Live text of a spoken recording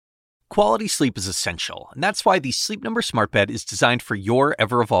Quality sleep is essential, and that's why the Sleep Number Smart Bed is designed for your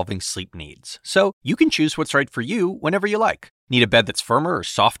ever-evolving sleep needs. So you can choose what's right for you whenever you like. Need a bed that's firmer or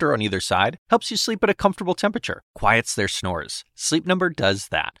softer on either side? Helps you sleep at a comfortable temperature, quiets their snores. Sleep Number does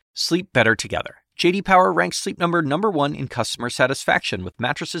that. Sleep better together. J.D. Power ranks Sleep Number #1 in customer satisfaction with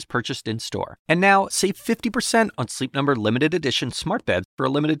mattresses purchased in-store. And now, save 50% on Sleep Number limited edition smart beds for a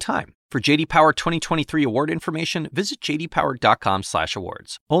limited time. For J.D. Power 2023 award information, visit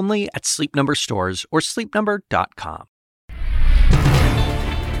jdpower.com/awards. Only at Sleep Number stores or sleepnumber.com.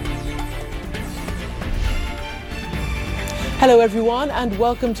 Hello everyone and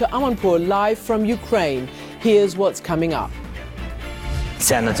welcome to Amanpour live from Ukraine. Here's what's coming up.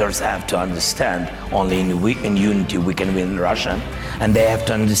 Senators have to understand only in unity we can win Russia, and they have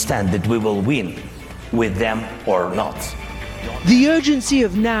to understand that we will win with them or not. The urgency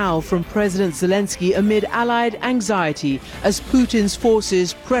of now from President Zelensky amid allied anxiety as Putin's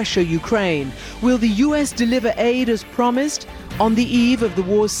forces pressure Ukraine. Will the US deliver aid as promised? On the eve of the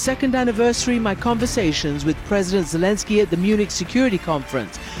war's second anniversary, my conversations with President Zelensky at the Munich Security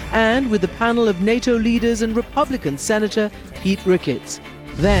Conference and with the panel of NATO leaders and Republican Senator Pete Ricketts.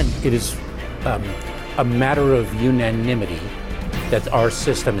 Then it is a matter of unanimity that our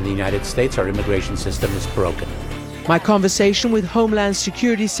system in the United States, our immigration system, is broken. My conversation with Homeland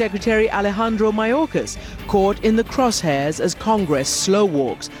Security Secretary Alejandro Mayorkas, caught in the crosshairs as Congress slow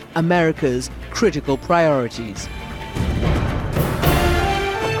walks America's critical priorities.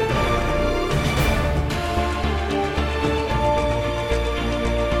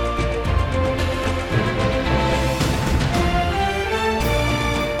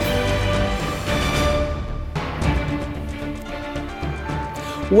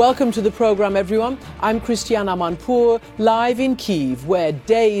 Welcome to the program, everyone. I'm Christiana Amanpour, live in Kyiv, where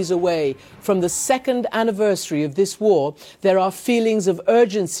days away from the second anniversary of this war, there are feelings of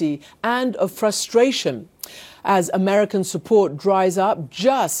urgency and of frustration as American support dries up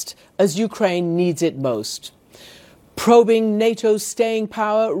just as Ukraine needs it most. Probing NATO's staying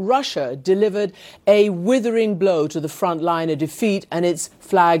power, Russia delivered a withering blow to the front line of defeat, and its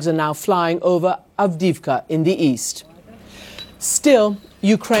flags are now flying over Avdiivka in the east. Still,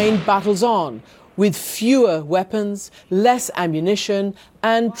 Ukraine battles on with fewer weapons, less ammunition,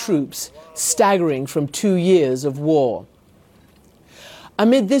 and troops staggering from 2 years of war.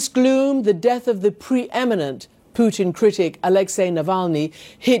 Amid this gloom, the death of the preeminent Putin critic Alexei Navalny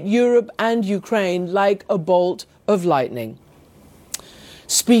hit Europe and Ukraine like a bolt of lightning.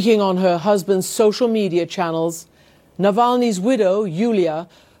 Speaking on her husband's social media channels, Navalny's widow, Yulia,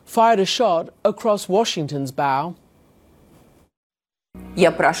 fired a shot across Washington's bow.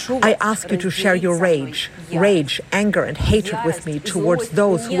 I ask you to share your rage, anger and hatred with me towards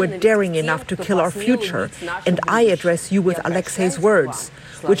those who were daring enough to kill our future. And I address you with Alexei's words,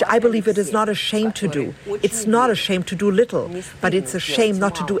 which I believe it is not a shame to do. It's not a shame to do little, but it's a shame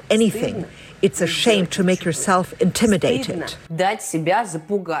not to do anything. It's a shame to make yourself intimidated.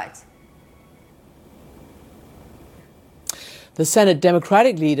 The Senate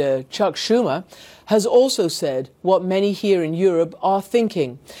Democratic leader, Chuck Schumer, has also said what many here in Europe are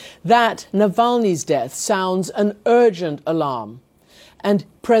thinking, that Navalny's death sounds an urgent alarm. And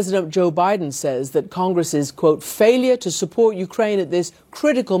President Joe Biden says that Congress's, quote, failure to support Ukraine at this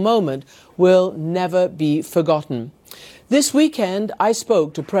critical moment will never be forgotten. This weekend, I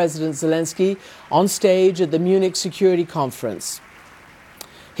spoke to President Zelensky on stage at the Munich Security Conference.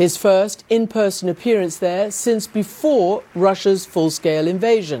 His first in-person appearance there since before Russia's full-scale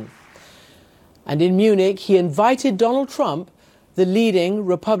invasion. And in Munich, he invited Donald Trump, the leading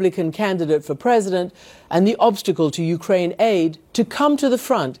Republican candidate for president and the obstacle to Ukraine aid, to come to the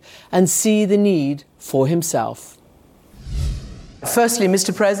front and see the need for himself. Firstly,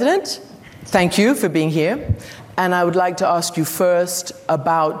 Mr. President, thank you for being here. And I would like to ask you first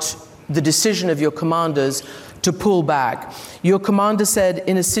about the decision of your commanders to pull back. Your commander said,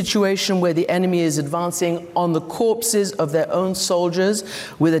 in a situation where the enemy is advancing on the corpses of their own soldiers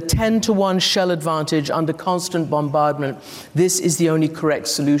with a 10-to-1 shell advantage under constant bombardment, this is the only correct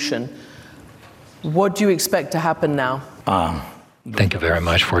solution. What do you expect to happen now? Thank you very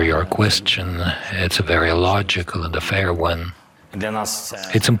much for your question. It's a very logical and a fair one.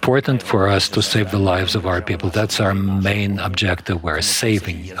 It's important for us to save the lives of our people. That's our main objective. We're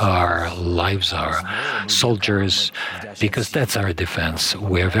saving our lives, our soldiers, because that's our defense.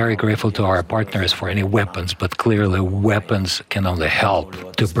 We're very grateful to our partners for any weapons, but clearly weapons can only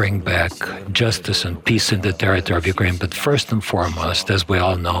help to bring back justice and peace in the territory of Ukraine. But first and foremost, as we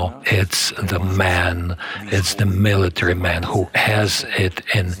all know, it's the man, it's the military man who has it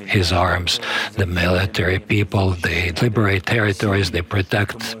in his arms. The military people, they liberate territory territories, they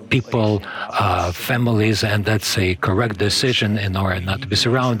protect people, families, and that's a correct decision in order not to be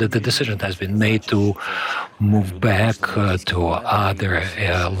surrounded. The decision has been made to move back to other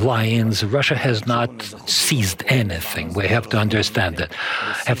lines. Russia has not seized anything. We have to understand that.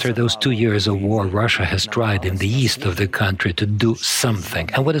 After those 2 years of war, Russia has tried in the east of the country to do something.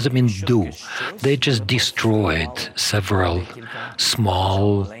 And what does it mean, do? They just destroyed several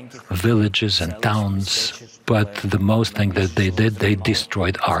small villages and towns, but the most thing that they did, they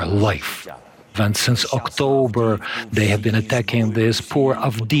destroyed our life. And since October, they have been attacking this poor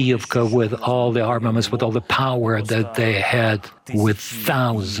Avdiivka with all the armaments, with all the power that they had, with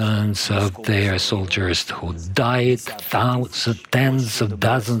thousands of their soldiers who died, tens of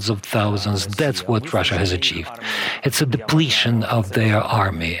dozens of thousands. That's what Russia has achieved. It's a depletion of their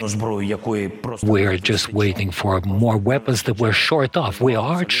army. We're just waiting for more weapons that we're short of. We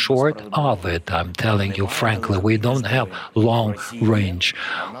are short of it, I'm telling you frankly. We don't have long-range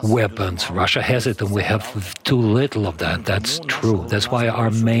weapons. Russia has it, and we have too little of that. That's true. That's why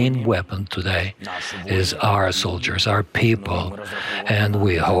our main weapon today is our soldiers, our people, and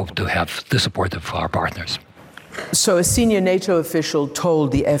we hope to have the support of our partners. So a senior NATO official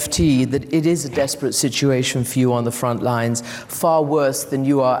told the FT that it is a desperate situation for you on the front lines, far worse than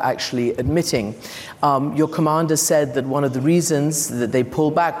you are actually admitting. Your commander said that one of the reasons that they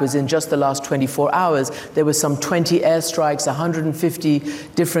pulled back was in just the last 24 hours, there were some 20 airstrikes, 150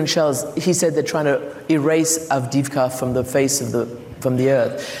 different shells. He said they're trying to erase Avdiivka from the face of the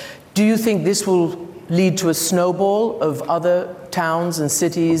earth. Do you think this will lead to a snowball of other towns and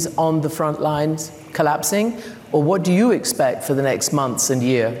cities on the front lines collapsing? Or what do you expect for the next months and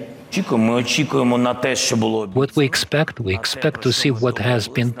year? What we expect to see what has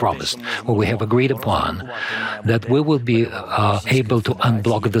been promised, what we have agreed upon, that we will be able to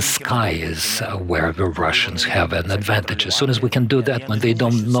unblock the skies where the Russians have an advantage. As soon as we can do that, when they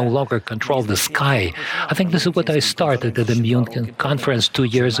don't no longer control the sky. I think this is what I started at the Munich conference 2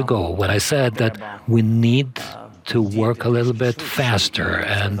 years ago, when I said that we need to work a little bit faster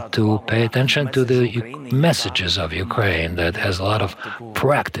and to pay attention to the messages of Ukraine that has a lot of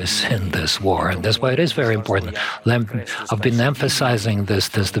practice in this war. And that's why it is very important. I've been emphasizing this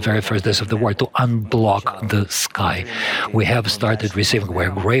the very first days of the war, to unblock the sky. We have started receiving,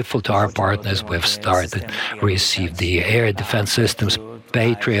 we're grateful to our partners, we've started receive the air defense systems,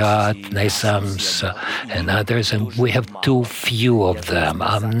 Patriot, NASAMS, and others, and we have too few of them.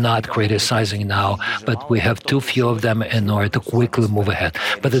 I'm not criticizing now, but we have too few of them in order to quickly move ahead.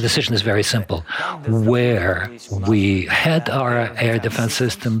 But the decision is very simple. Where we had our air defense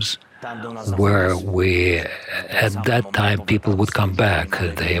systems, where we, at that time, people would come back.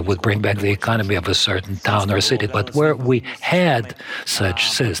 They would bring back the economy of a certain town or city. But where we had such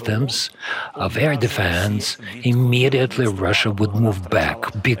systems of air defense, immediately Russia would move back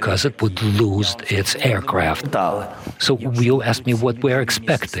because it would lose its aircraft. So you asked me what we're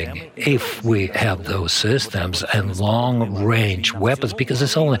expecting if we have those systems and long-range weapons, because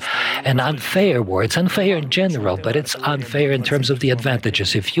it's only an unfair war. It's unfair in general, but it's unfair in terms of the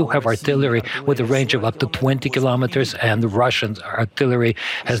advantages. If you have artillery with a range of up to 20 kilometers and the Russian artillery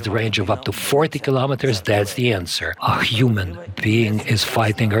has the range of up to 40 kilometers, that's the answer. A human being is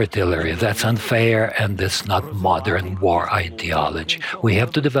fighting artillery. That's unfair, and it's not modern war ideology. We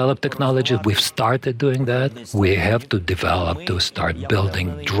have to develop technology. We've started doing that. We have to develop to start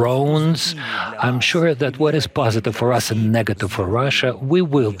building drones. I'm sure that what is positive for us and negative for Russia, we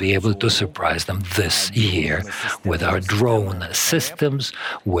will be able to surprise them this year with our drone systems,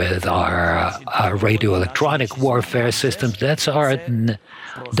 with our radio electronic warfare systems. That's our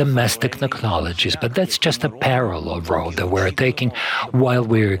domestic technologies, but that's just a parallel road that we're taking while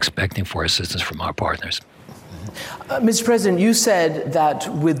we're expecting for assistance from our partners. Mr. President, you said that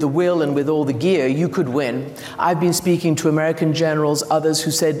with the will and with all the gear, you could win. I've been speaking to American generals, others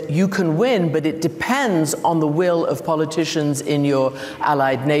who said you can win, but it depends on the will of politicians in your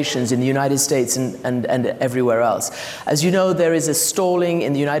allied nations, in the United States and everywhere else. As you know, there is a stalling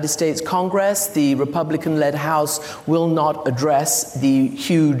in the United States Congress. The Republican-led House will not address the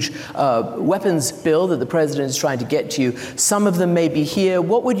huge weapons bill that the president is trying to get to you. Some of them may be here.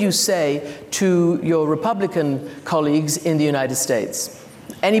 What would you say to your Republican colleagues in the United States?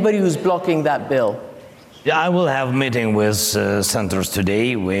 Anybody who's blocking that bill? Yeah, I will have a meeting with senators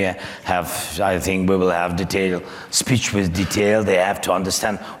today. I think we will have detailed speech with detail. They have to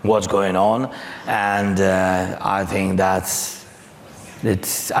understand what's going on. And I think I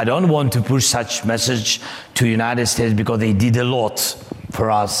don't want to push such message to United States because they did a lot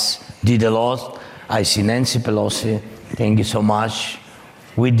for us, I see Nancy Pelosi, thank you so much.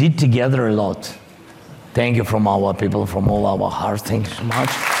 We did together a lot. Thank you from our people, from all our hearts. Thank you so much.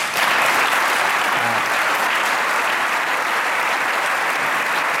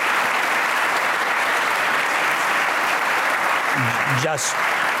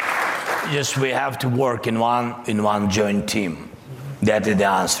 Just we have to work in one joint team. That is the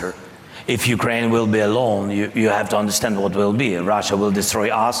answer. If Ukraine will be alone, you have to understand what will be. Russia will destroy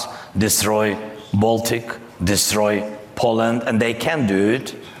us, destroy Baltic, destroy Poland, and they can do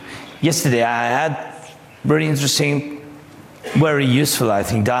it. Yesterday I had very interesting, very useful, I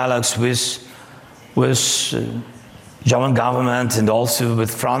think, dialogues with German government and also with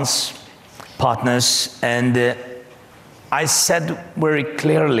France partners, and I said very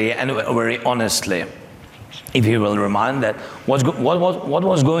clearly and very honestly, if you will remind that what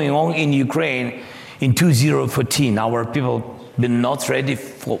was going on in Ukraine in 2014, our people been not ready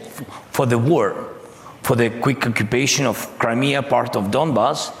for the war, for the quick occupation of Crimea, part of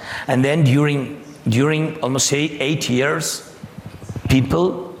Donbass, and then during almost 8 years,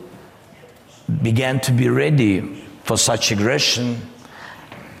 people began to be ready for such aggression,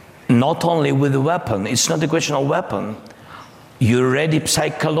 not only with a weapon. It's not a question of weapon. You're ready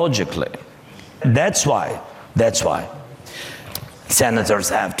psychologically. That's why senators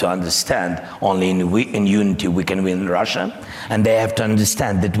have to understand only in unity we can win Russia, and they have to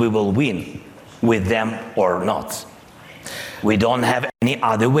understand that we will win with them or not. We don't have any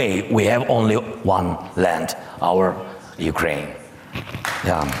other way. We have only one land, our Ukraine.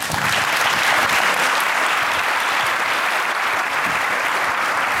 Yeah.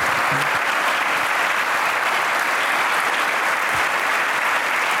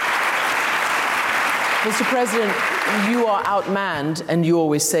 Mr. President, you are outmanned, and you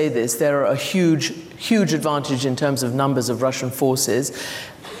always say this. There are a huge advantage in terms of numbers of Russian forces.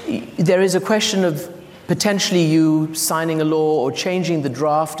 There is a question of potentially you signing a law or changing the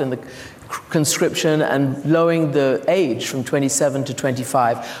draft and the conscription and lowering the age from 27 to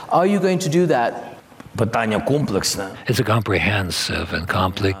 25. Are you going to do that? It's a comprehensive and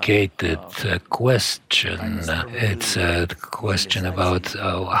complicated question. It's a question about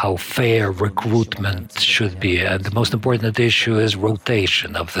how fair recruitment should be. And the most important issue is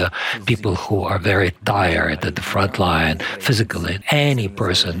rotation of the people who are very tired at the front line physically. Any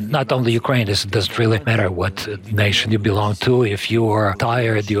person, not only Ukrainians, it doesn't really matter what nation you belong to. If you are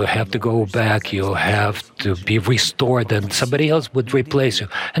tired, you have to go back, you have to be restored, and somebody else would replace you.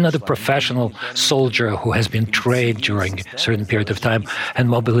 Another professional soldier who has been trained during a certain period of time, and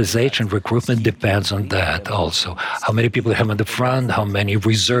mobilization recruitment depends on that also. How many people you have on the front, how many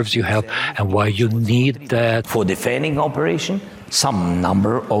reserves you have, and why you need that. For defending operation, some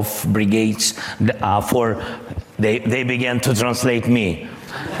number of brigades they began to translate me.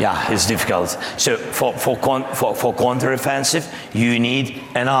 Yeah, it's difficult. So for counteroffensive, you need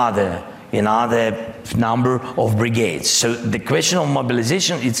another number of brigades. So the question of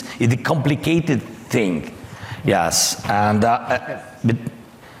mobilization is a complicated thing. Yes, and but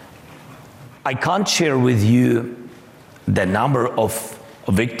I can't share with you the number of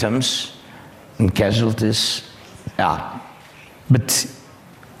victims and casualties. Yeah, but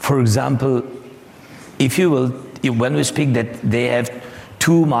for example, if you will, when we speak that they have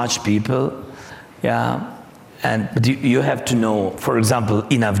too much people, yeah, but you have to know, for example,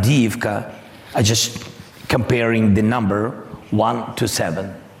 in Avdiivka, I just comparing the number 1 to 7.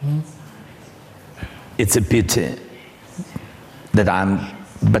 Mm-hmm. It's a pity that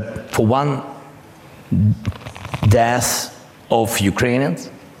but for one death of Ukrainians,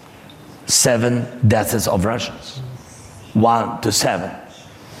 7 deaths of Russians, 1 to 7.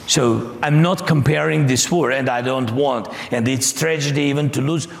 So I'm not comparing this war, and I don't want, and it's tragedy even to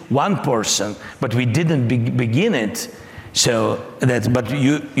lose one person, but we didn't begin it. So but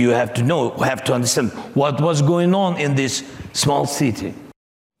you have to know, have to understand what was going on in this small city.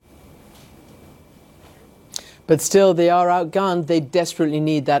 But still, they are outgunned. They desperately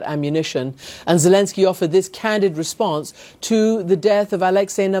need that ammunition. And Zelensky offered this candid response to the death of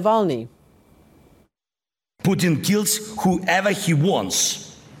Alexei Navalny. Putin kills whoever he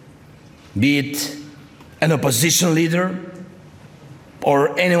wants, be it an opposition leader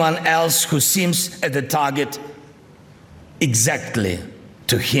or anyone else who seems at the target exactly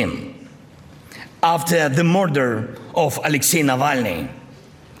to him. After the murder of Alexei Navalny,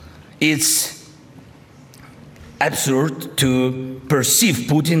 it's absurd to perceive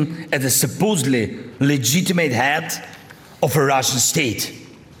Putin as a supposedly legitimate head of a Russian state.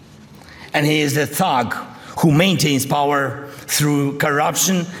 And he is the thug who maintains power through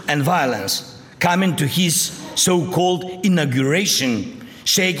corruption and violence, coming to his so-called inauguration,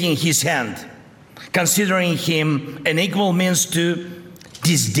 shaking his hand, considering him an equal means to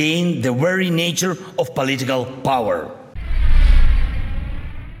disdain the very nature of political power.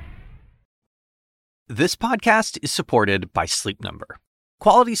 This podcast is supported by Sleep Number.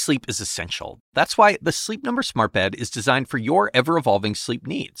 Quality sleep is essential. That's why the Sleep Number Smart Bed is designed for your ever-evolving sleep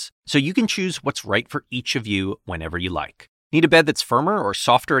needs, so you can choose what's right for each of you whenever you like. Need a bed that's firmer or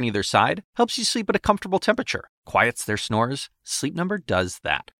softer on either side? Helps you sleep at a comfortable temperature. Quiets their snores? Sleep Number does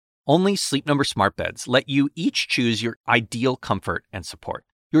that. Only Sleep Number Smart Beds let you each choose your ideal comfort and support,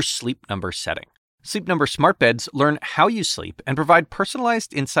 your Sleep Number setting. Sleep Number Smart Beds learn how you sleep and provide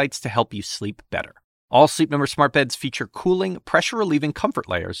personalized insights to help you sleep better. All Sleep Number Smart Beds feature cooling, pressure-relieving comfort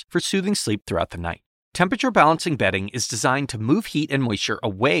layers for soothing sleep throughout the night. Temperature-balancing bedding is designed to move heat and moisture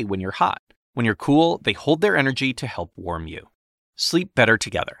away when you're hot. When you're cool, they hold their energy to help warm you. Sleep better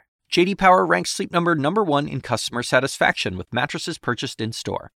together. J.D. Power ranks Sleep Number #1 in customer satisfaction with mattresses purchased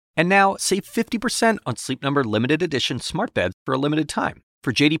in-store. And now, save 50% on Sleep Number limited edition smart beds for a limited time.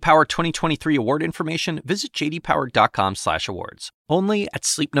 For J.D. Power 2023 award information, visit jdpower.com/awards. Only at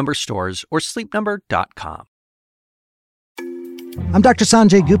Sleep Number stores or sleepnumber.com. I'm Dr.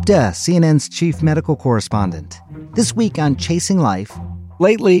 Sanjay Gupta, CNN's chief medical correspondent. This week on Chasing Life,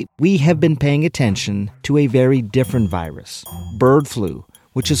 lately we have been paying attention to a very different virus, bird flu,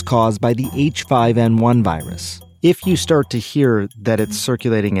 which is caused by the H5N1 virus. If you start to hear that it's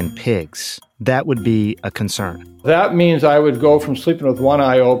circulating in pigs, that would be a concern. That means I would go from sleeping with one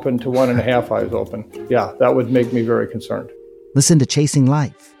eye open to 1.5 eyes open. Yeah, that would make me very concerned. Listen to Chasing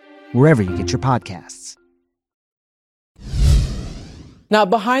Life, wherever you get your podcasts. Now,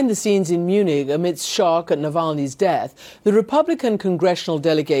 behind the scenes in Munich, amidst shock at Navalny's death, the Republican congressional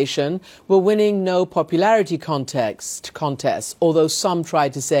delegation were winning no popularity contests, although some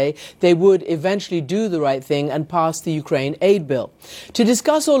tried to say they would eventually do the right thing and pass the Ukraine aid bill. To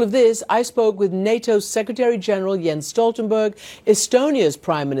discuss all of this, I spoke with NATO's Secretary General Jens Stoltenberg, Estonia's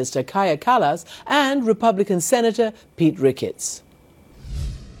Prime Minister Kaja Kallas, and Republican Senator Pete Ricketts.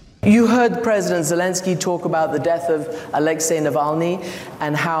 You heard President Zelensky talk about the death of Alexei Navalny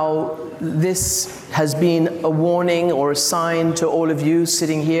and how this has been a warning or a sign to all of you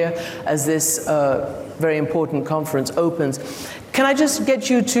sitting here as this very important conference opens. Can I just get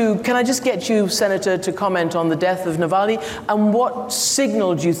you, Senator, to comment on the death of Navalny and what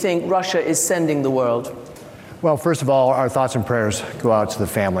signal do you think Russia is sending the world? Well, first of all, our thoughts and prayers go out to the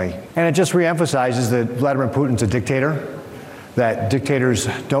family. And it just reemphasizes that Vladimir Putin's a dictator, that dictators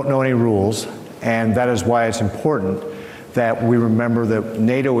don't know any rules, and that is why it's important that we remember that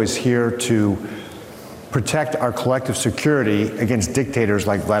NATO is here to protect our collective security against dictators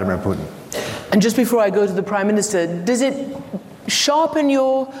like Vladimir Putin. And just before I go to the Prime Minister, does it sharpen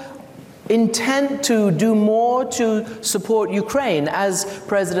your intent to do more to support Ukraine? As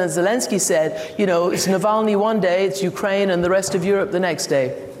President Zelensky said, you know, it's Navalny one day, it's Ukraine, and the rest of Europe the next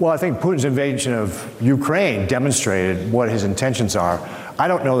day. Well, I think Putin's invasion of Ukraine demonstrated what his intentions are. I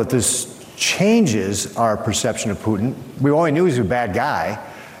don't know that this changes our perception of Putin. We already knew he was a bad guy,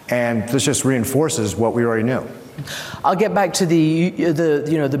 and this just reinforces what we already knew. I'll get back to the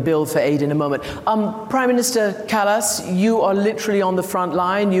bill for aid in a moment. Prime Minister Kallas, you are literally on the front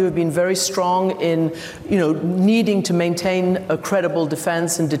line. You have been very strong in, needing to maintain a credible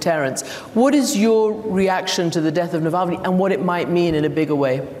defense and deterrence. What is your reaction to the death of Navalny and what it might mean in a bigger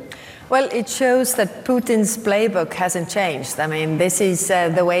way? Well, it shows that Putin's playbook hasn't changed. I mean, this is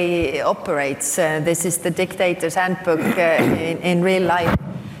the way he operates. This is the dictator's handbook in real life.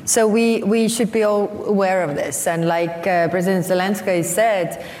 So we should be all aware of this. And like President Zelensky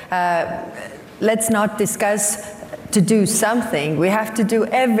said, let's not discuss to do something. We have to do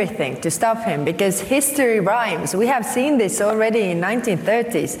everything to stop him, because history rhymes. We have seen this already in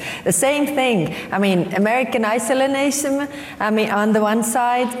 1930s. The same thing. I mean, American isolationism, on the one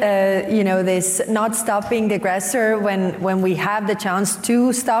side, this not stopping the aggressor when we have the chance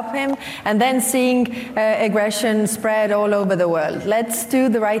to stop him, and then seeing aggression spread all over the world. Let's do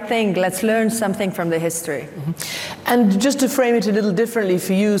the right thing. Let's learn something from the history. Mm-hmm. And just to frame it a little differently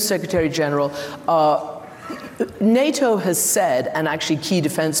for you, Secretary General, NATO has said, and actually key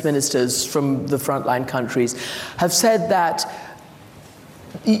defense ministers from the frontline countries have said that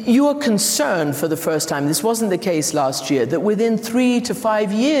you are concerned for the first time, this wasn't the case last year, that within 3 to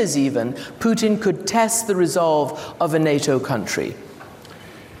 5 years even, Putin could test the resolve of a NATO country.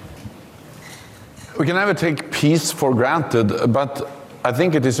 We can never take peace for granted, but I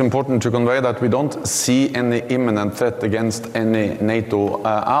think it is important to convey that we don't see any imminent threat against any NATO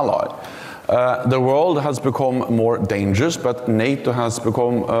ally. The world has become more dangerous, but NATO has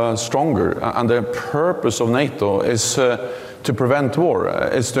become stronger. And the purpose of NATO is to prevent war,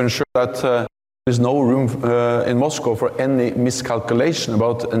 is to ensure that There is no room in Moscow for any miscalculation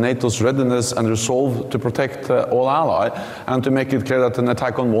about NATO's readiness and resolve to protect all allies, and to make it clear that an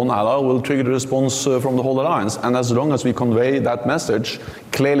attack on one ally will trigger a response from the whole alliance. And as long as we convey that message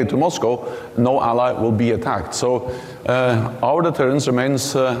clearly to Moscow, no ally will be attacked. So our deterrence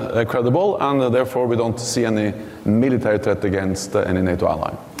remains credible, and therefore we don't see any military threat against any NATO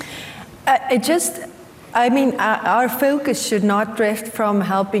ally. Our focus should not drift from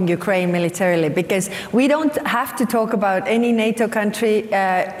helping Ukraine militarily, because we don't have to talk about any NATO country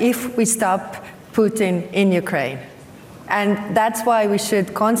if we stop Putin in Ukraine. And that's why we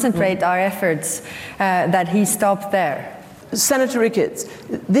should concentrate our efforts that he stopped there. Senator Ricketts,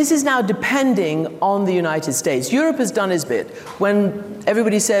 this is now depending on the United States. Europe has done its bit. When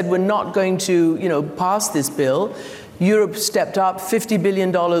everybody said we're not going to, pass this bill, Europe stepped up $50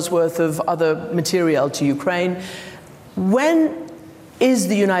 billion worth of other material to Ukraine. When is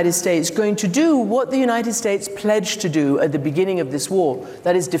the United States going to do what the United States pledged to do at the beginning of this war?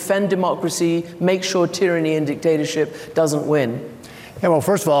 That is, defend democracy, make sure tyranny and dictatorship doesn't win. Yeah, well,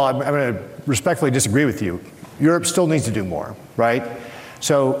 first of all, I'm going to respectfully disagree with you. Europe still needs to do more, right?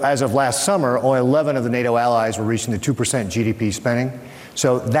 So as of last summer, only 11 of the NATO allies were reaching the 2% GDP spending.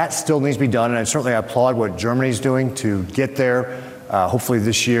 So that still needs to be done, and I certainly applaud what Germany's doing to get there, hopefully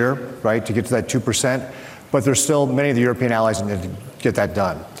this year, right, to get to that 2%. But there's still many of the European allies that need to get that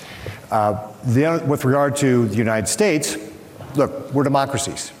done. With regard to the United States, look, we're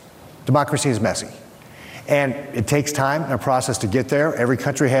democracies. Democracy is messy. And it takes time and a process to get there. Every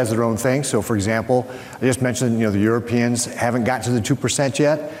country has their own thing. So, for example, I just mentioned, the Europeans haven't gotten to the 2%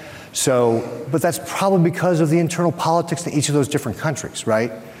 yet. So, but that's probably because of the internal politics in each of those different countries,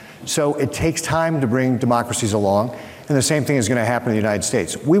 right? So it takes time to bring democracies along, and the same thing is going to happen in the United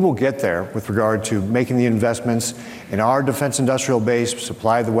States. We will get there with regard to making the investments in our defense industrial base,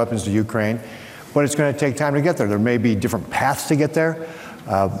 supply the weapons to Ukraine, but it's going to take time to get there. There may be different paths to get there.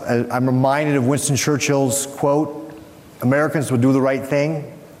 I'm reminded of Winston Churchill's quote, "Americans would do the right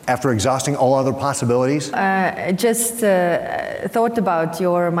thing after exhausting all other possibilities." I just thought about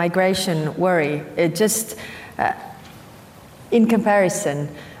your migration worry. In comparison,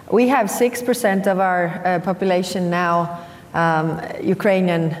 we have 6% of our population now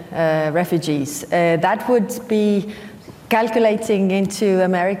Ukrainian refugees. That would be, calculating into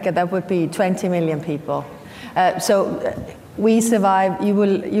America, that would be 20 million people. We survive, you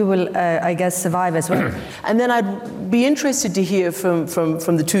will I guess, survive as well. And then I'd be interested to hear from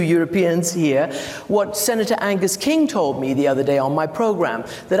the two Europeans here what Senator Angus King told me the other day on my program,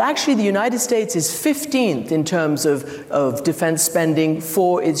 that actually the United States is 15th in terms of defense spending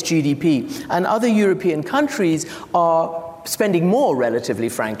for its GDP. And other European countries are spending more, relatively,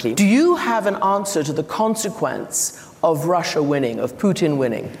 frankly. Do you have an answer to the consequence of Russia winning, of Putin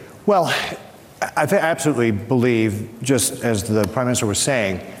winning? Well, I absolutely believe, just as the Prime Minister was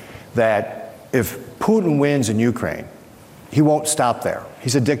saying, that if Putin wins in Ukraine, he won't stop there.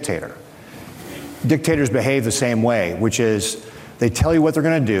 He's a dictator. Dictators behave the same way, which is they tell you what they're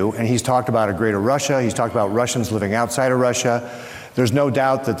going to do, and he's talked about a greater Russia. He's talked about Russians living outside of Russia. There's no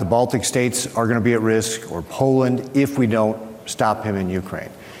doubt that the Baltic states are going to be at risk, or Poland, if we don't stop him in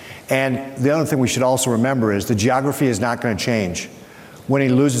Ukraine. And the other thing we should also remember is the geography is not going to change. When he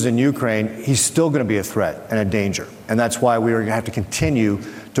loses in Ukraine, he's still going to be a threat and a danger. And that's why we are going to have to continue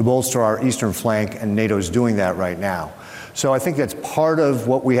to bolster our eastern flank, and NATO is doing that right now. So I think that's part of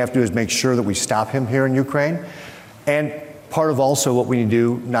what we have to do, is make sure that we stop him here in Ukraine. And part of also what we need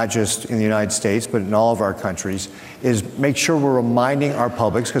to do, not just in the United States, but in all of our countries, is make sure we're reminding our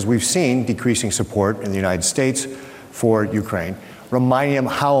publics, because we've seen decreasing support in the United States for Ukraine, reminding them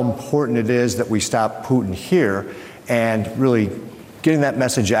how important it is that we stop Putin here, and really getting that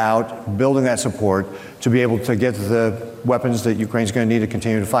message out, building that support to be able to get the weapons that Ukraine's going to need to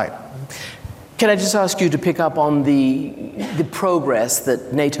continue to fight. Can I just ask you to pick up on the progress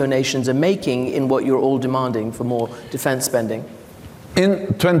that NATO nations are making in what you're all demanding for more defense spending?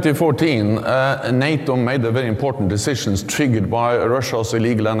 In 2014, NATO made a very important decision triggered by Russia's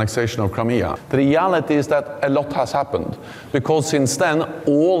illegal annexation of Crimea. The reality is that a lot has happened, because since then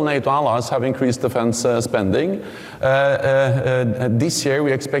all NATO allies have increased defense spending. This year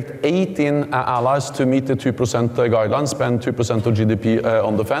we expect 18 allies to meet the 2% guideline, spend 2% of GDP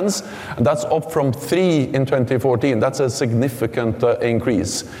on defense. And that's up from 3 in 2014. That's a significant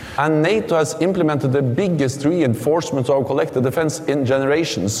increase. And NATO has implemented the biggest reinforcement of collective defense in in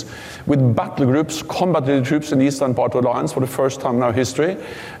generations, with battle groups, combatant troops in the eastern part of the alliance for the first time in our history,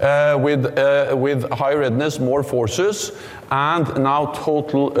 with high readiness, more forces, and now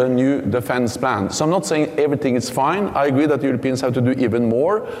total new defense plan. So I'm not saying everything is fine. I agree that the Europeans have to do even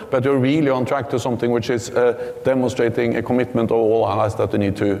more, but we're really on track to something which is demonstrating a commitment of all allies that they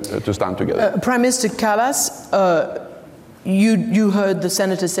need to stand together. Prime Minister Kallas, you heard the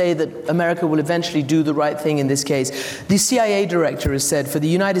senator say that America will eventually do the right thing in this case. The CIA director has said for the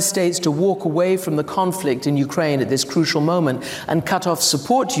United States to walk away from the conflict in Ukraine at this crucial moment and cut off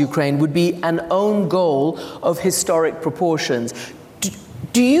support to Ukraine would be an own goal of historic proportions.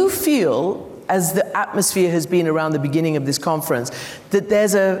 Do you feel, as the atmosphere has been around the beginning of this conference, that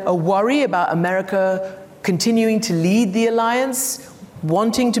there's a worry about America continuing to lead the alliance,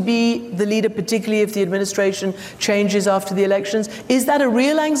 wanting to be the leader, particularly if the administration changes after the elections? Is that a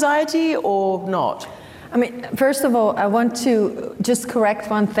real anxiety or not? I mean, first of all, I want to just correct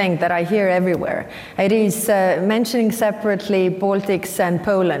one thing that I hear everywhere. It is mentioning separately Baltics and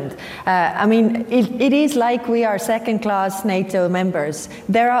Poland. I mean, it is like we are second-class NATO members.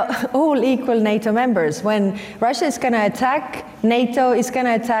 They are all equal NATO members. When Russia is going to attack, NATO is going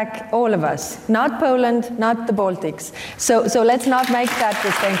to attack all of us, not Poland, not the Baltics. So let's not make that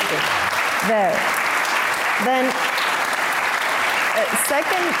distinction there. Then,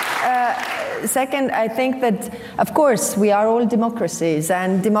 Second, I think that, of course, we are all democracies,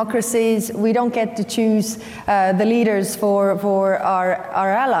 and democracies, we don't get to choose the leaders for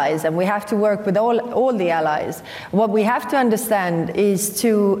our allies, and we have to work with all the allies. What we have to understand is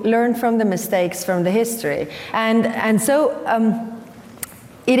to learn from the mistakes from the history. And so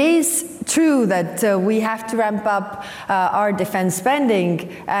it is true that we have to ramp up our defense spending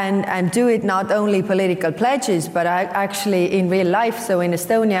and do it not only political pledges, but actually in real life. So in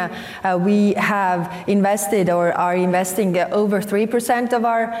Estonia, we have invested or are investing over 3% of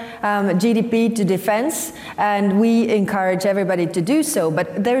our GDP to defense, and we encourage everybody to do so.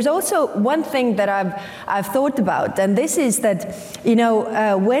 But there's also one thing that I've thought about, and this is that, you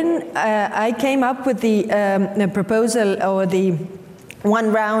know, when I came up with the proposal or the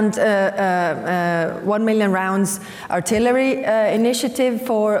 1 million rounds artillery initiative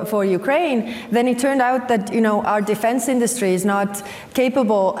for Ukraine, then it turned out that, you know, our defense industry is not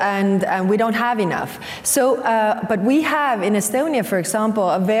capable and we don't have enough. So, but we have in Estonia, for example,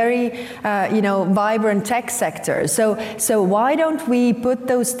 a very, you know, vibrant tech sector. So why don't we put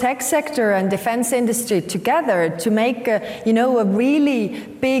those tech sector and defense industry together to make, you know, a really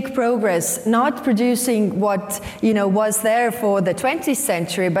big progress, not producing what, you know, was there for the 20th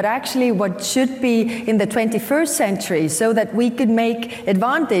century, but actually what should be in the 21st century, so that we could make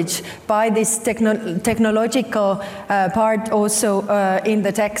advantage by this technological part also in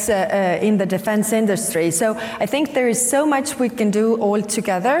the tech, in the defense industry. So I think there is so much we can do all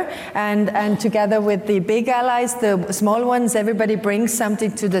together, and together with the big allies, the small ones, everybody brings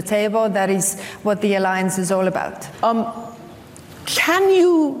something to the table. That is what the alliance is all about. Can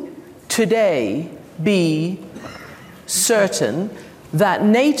you today be certain that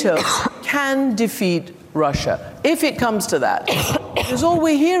NATO can defeat Russia, if it comes to that? Because all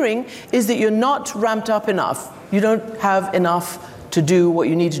we're hearing is that you're not ramped up enough. You don't have enough to do what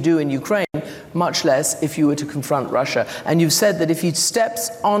you need to do in Ukraine, much less if you were to confront Russia. And you've said that if he steps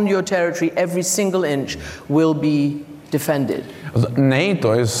on your territory, every single inch will be defended.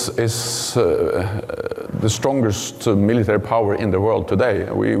 NATO is the strongest military power in the world today.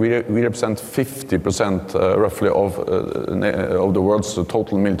 We represent 50% roughly of the world's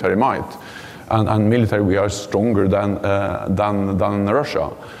total military might, and military we are stronger than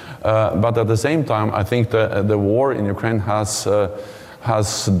Russia. But at the same time, I think the war in Ukraine has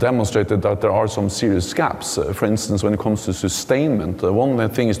demonstrated that there are some serious gaps. For instance, when it comes to sustainment, one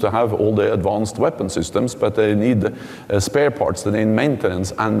thing is to have all the advanced weapon systems, but they need spare parts, they need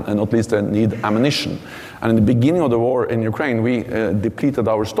maintenance, and not least they need ammunition. And in the beginning of the war in Ukraine, we depleted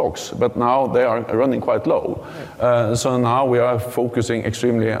our stocks, but now they are running quite low. So now we are focusing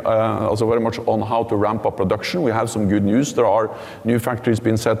extremely, also very much on how to ramp up production. We have some good news. There are new factories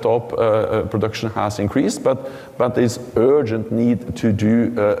being set up, production has increased, but there's urgent need to do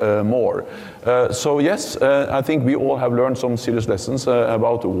more. So yes, I think we all have learned some serious lessons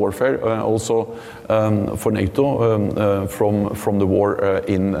about warfare, also for NATO, from the war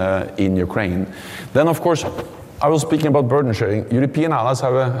in Ukraine. Then, of course, I was speaking about burden sharing. European allies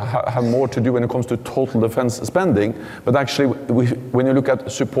have more to do when it comes to total defense spending, but actually, when you look at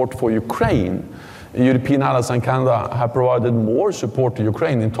support for Ukraine, European allies and Canada have provided more support to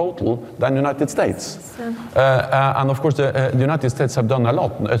Ukraine in total than the United States. And of course, the United States have done a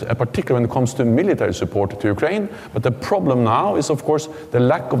lot, particularly when it comes to military support to Ukraine. But the problem now is, of course, the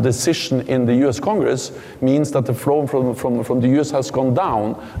lack of decision in the US Congress means that the flow from the US has gone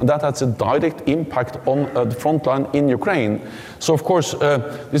down, and that has a direct impact on the front line in Ukraine. So, of course,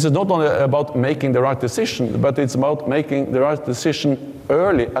 this is not only about making the right decision, but it's about making the right decision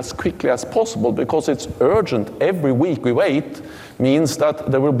early, as quickly as possible, because it's urgent. Every week we wait means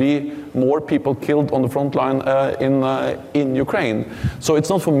that there will be more people killed on the front line in Ukraine. So it's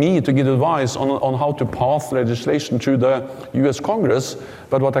not for me to give advice on how to pass legislation through the US Congress,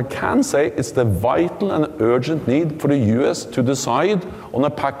 but what I can say is the vital and urgent need for the US to decide on a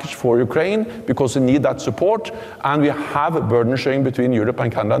package for Ukraine, because we need that support, and we have a burden sharing between Europe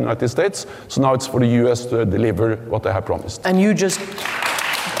and Canada and the United States. So now it's for the US to deliver what they have promised. And you just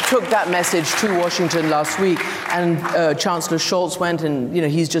took that message to Washington last week, and Chancellor Scholz went, and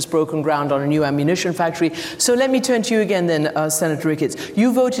he's just broken ground on a new ammunition factory. So let me turn to you again then, Senator Ricketts.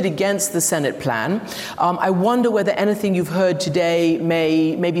 You voted against the Senate plan. I wonder whether anything you've heard today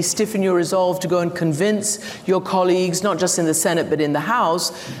may maybe stiffen your resolve to go and convince your colleagues, not just in the Senate but in the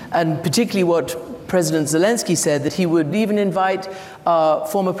House, and particularly what President Zelensky said, that he would even invite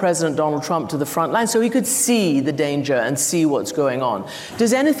former President Donald Trump to the front line so he could see the danger and see what's going on.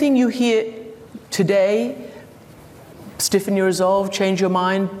 Does anything you hear today stiffen your resolve, change your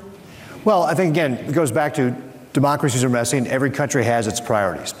mind? Well, I think, again, it goes back to democracies are messy and every country has its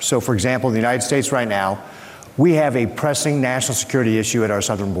priorities. So, for example, in the United States right now, we have a pressing national security issue at our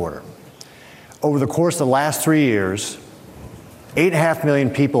southern border. Over the course of the last 3 years, 8.5 million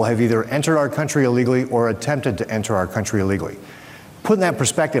people have either entered our country illegally or attempted to enter our country illegally. Put in that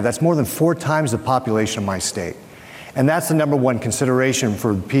perspective, that's more than 4 times the population of my state. And that's the number one consideration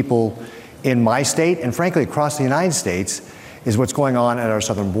for people in my state, and frankly across the United States, is what's going on at our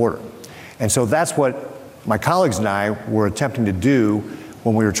southern border. And so that's what my colleagues and I were attempting to do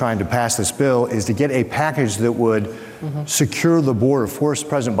when we were trying to pass this bill, is to get a package that would secure the border, force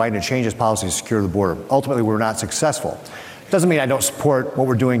President Biden to change his policy to secure the border. Ultimately, we were not successful. Doesn't mean I don't support what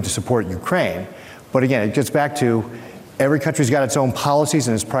we're doing to support Ukraine, but again, it gets back to every country's got its own policies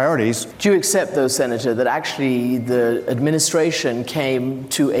and its priorities. Do you accept, though, Senator, that actually the administration came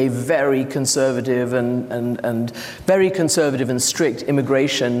to a very conservative and strict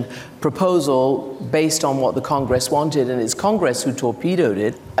immigration proposal based on what the Congress wanted, and it's Congress who torpedoed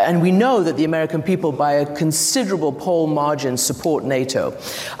it? And we know that the American people, by a considerable poll margin, support NATO.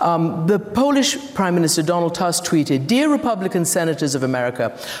 The Polish Prime Minister Donald Tusk tweeted, "Dear Republican senators of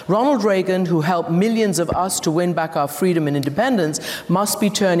America, Ronald Reagan, who helped millions of us to win back our freedom and independence, must be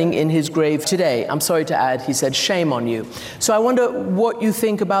turning in his grave today." I'm sorry to add, he said, shame on you. So I wonder what you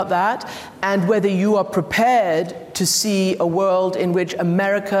think about that, and whether you are prepared to see a world in which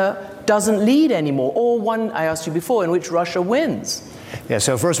America doesn't lead anymore, or one, I asked you before, in which Russia wins. Yeah,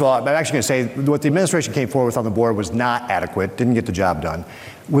 so first of all, I'm actually going to say what the administration came forward with on the border was not adequate, didn't get the job done.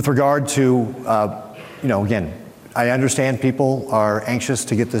 With regard to, again, I understand people are anxious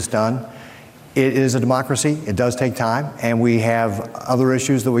to get this done. It is a democracy. It does take time, and we have other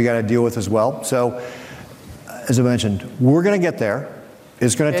issues that we got to deal with as well. So, as I mentioned, we're going to get there.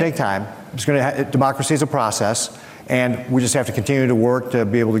 It's going to take time. Democracy is a process, and we just have to continue to work to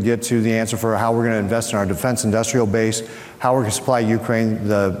be able to get to the answer for how we're going to invest in our defense industrial base, how we're going to supply Ukraine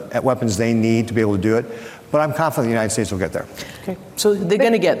the weapons they need to be able to do it. But I'm confident the United States will get there. Okay, so they're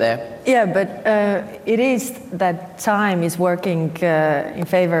going to get there. Yeah, but it is that time is working in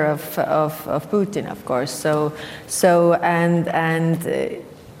favor of Putin, of course. So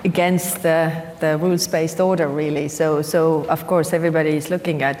against the rules-based order, really. So of course everybody is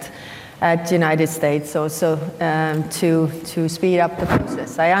looking at the United States also to speed up the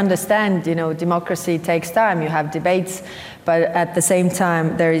process. I understand, democracy takes time. You have debates, but at the same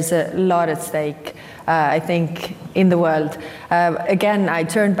time there is a lot at stake. I think, in the world. Again, I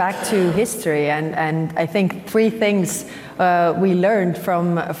turn back to history, and I think 3 things we learned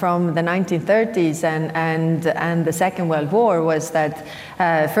from the 1930s and the Second World War was that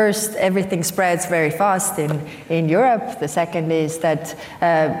first, everything spreads very fast in Europe. The second is that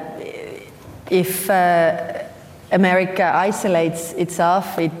if America isolates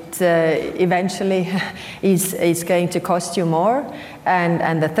itself, it eventually is going to cost you more.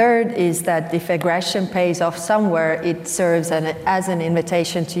 And the third is that if aggression pays off somewhere, it serves as an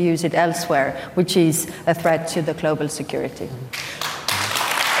invitation to use it elsewhere, which is a threat to the global security.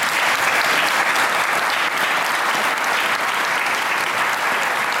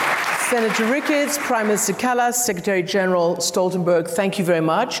 Senator Ricketts, Prime Minister Kallas, Secretary General Stoltenberg, thank you very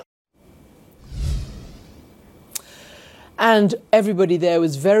much. And everybody there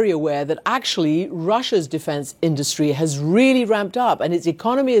was very aware that actually Russia's defense industry has really ramped up, and its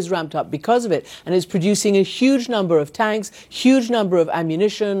economy has ramped up because of it, and it's producing a huge number of tanks, huge number of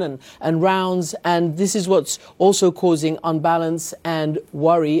ammunition and rounds, and this is what's also causing unbalance and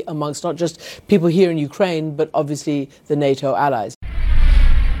worry amongst not just people here in Ukraine, but obviously the NATO allies.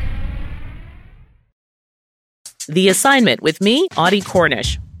 The Assignment with me, Audie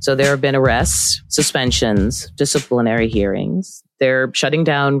Cornish. So there have been arrests, suspensions, disciplinary hearings. They're shutting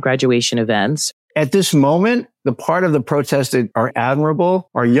down graduation events. At this moment, the part of the protest that are admirable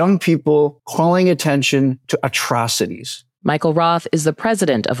are young people calling attention to atrocities. Michael Roth is the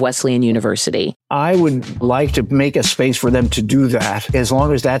president of Wesleyan University. I would like to make a space for them to do that, as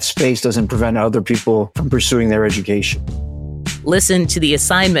long as that space doesn't prevent other people from pursuing their education. Listen to The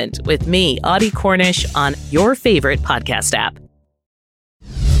Assignment with me, Audie Cornish, on your favorite podcast app.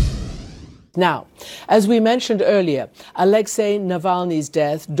 Now, as we mentioned earlier, Alexei Navalny's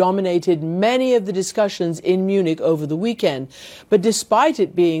death dominated many of the discussions in Munich over the weekend. But despite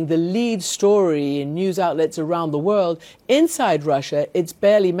it being the lead story in news outlets around the world, inside Russia, it's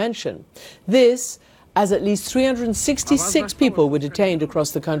barely mentioned. This, as at least 366 people were detained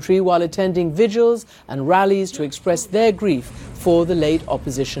across the country while attending vigils and rallies to express their grief for the late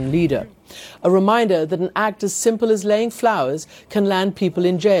opposition leader. A reminder that an act as simple as laying flowers can land people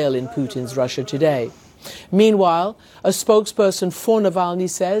in jail in Putin's Russia today. Meanwhile, a spokesperson for Navalny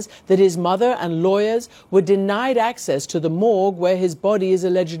says that his mother and lawyers were denied access to the morgue where his body is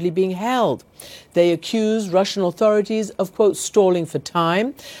allegedly being held. They accused Russian authorities of, quote, stalling for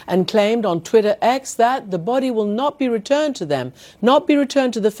time, and claimed on Twitter X that the body will not be returned to them, not be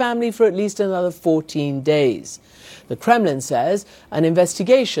returned to the family for at least another 14 days. The Kremlin says an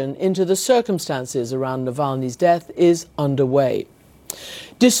investigation into the circumstances around Navalny's death is underway.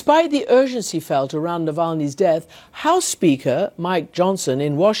 Despite the urgency felt around Navalny's death, House Speaker Mike Johnson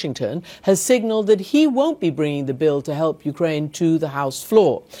in Washington has signaled that he won't be bringing the bill to help Ukraine to the House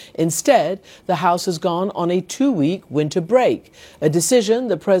floor. Instead, the House has gone on a 2-week winter break, a decision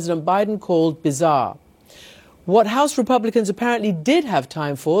that President Biden called bizarre. What House Republicans apparently did have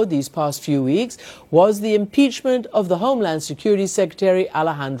time for these past few weeks was the impeachment of the Homeland Security Secretary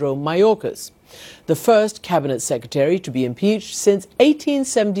Alejandro Mayorkas, the first cabinet secretary to be impeached since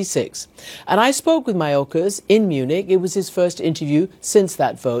 1876. And I spoke with Mayorkas in Munich. It was his first interview since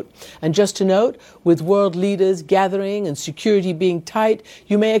that vote. And just to note, with world leaders gathering and security being tight,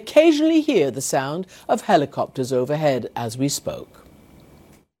 you may occasionally hear the sound of helicopters overhead as we spoke.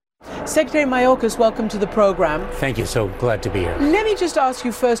 Secretary Mayorkas, welcome to the program. Thank you. So glad to be here. Let me just ask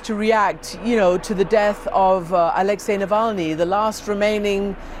you first to react, to the death of Alexei Navalny, the last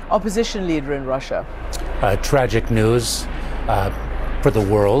remaining opposition leader in Russia. Tragic news for the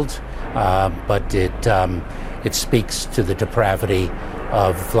world, but it speaks to the depravity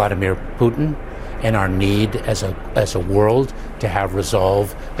of Vladimir Putin and our need as a world to have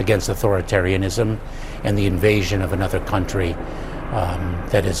resolve against authoritarianism and the invasion of another country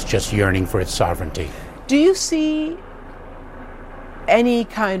that is just yearning for its sovereignty. Do you see any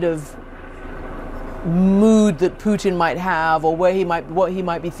kind of mood that Putin might have, or what he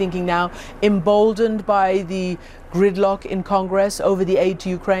might be thinking now, emboldened by the gridlock in Congress over the aid to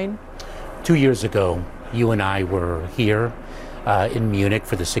Ukraine? 2 years ago, you and I were here in Munich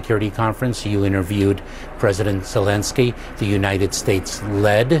for the security conference. You interviewed President Zelensky. The United States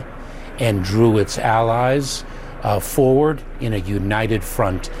led and drew its allies forward in a united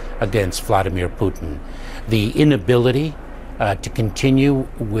front against Vladimir Putin. The inability to continue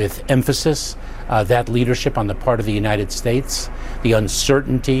with emphasis that leadership on the part of the United States, the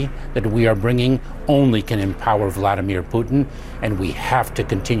uncertainty that we are bringing only can empower Vladimir Putin, and we have to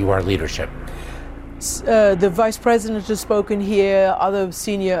continue our leadership. The Vice President has spoken here, other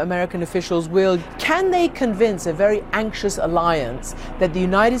senior American officials will. Can they convince a very anxious alliance that the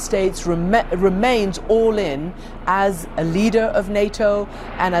United States remains all in as a leader of NATO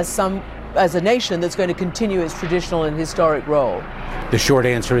and as a nation that's going to continue its traditional and historic role? The short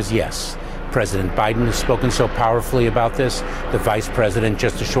answer is yes. President Biden has spoken so powerfully about this. The Vice President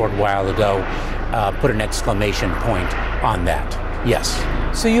just a short while ago put an exclamation point on that. Yes.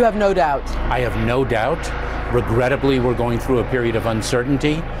 So you have no doubt? I have no doubt. Regrettably, we're going through a period of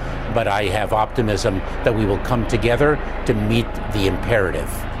uncertainty, but I have optimism that we will come together to meet the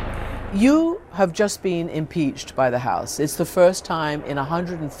imperative. You have just been impeached by the House. It's the first time in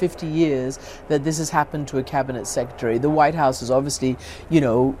 150 years that this has happened to a cabinet secretary. The White House has obviously,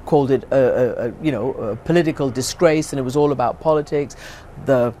 called it a political disgrace, and it was all about politics.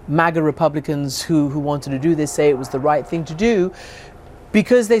 The MAGA Republicans who wanted to do this say it was the right thing to do.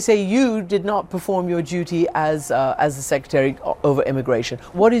 because they say you did not perform your duty as the Secretary over Immigration.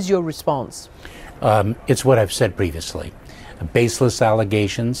 What is your response? It's what I've said previously. Baseless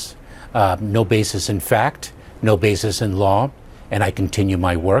allegations, no basis in fact, no basis in law, and I continue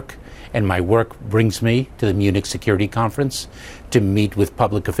my work. And my work brings me to the Munich Security Conference to meet with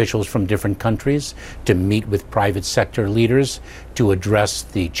public officials from different countries, to meet with private sector leaders, to address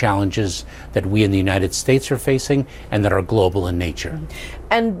the challenges that we in the United States are facing and that are global in nature.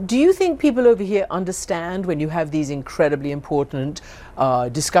 And do you think people over here understand when you have these incredibly important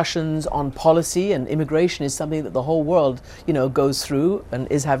discussions on policy, and immigration is something that the whole world, goes through and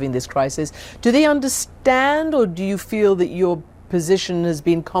is having this crisis? Do they understand, or do you feel that your position has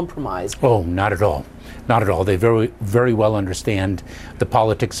been compromised? Oh, not at all. Not at all. They very, very well understand the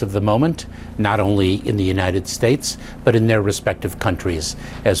politics of the moment, not only in the United States, but in their respective countries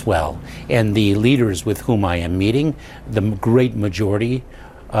as well. And the leaders with whom I am meeting, the great majority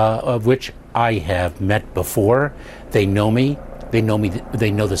of which I have met before, they know me. They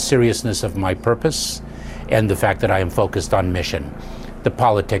know the seriousness of my purpose and the fact that I am focused on mission. The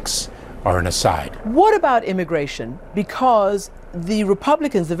politics are an aside. What about immigration? Because the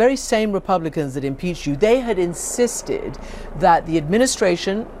Republicans, the very same Republicans that impeached you, they had insisted that the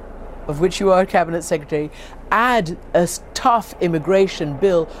administration, of which you are cabinet secretary, add a tough immigration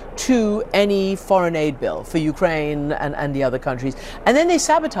bill to any foreign aid bill for Ukraine and the other countries. And then they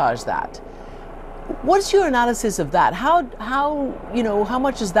sabotaged that. What's your analysis of that? How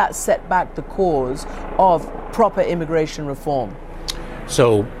much does that set back the cause of proper immigration reform?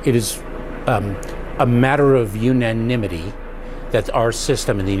 So it is a matter of unanimity that our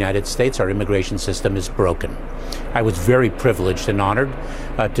system in the United States, our immigration system, is broken. I was very privileged and honored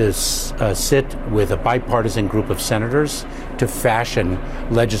to sit with a bipartisan group of senators to fashion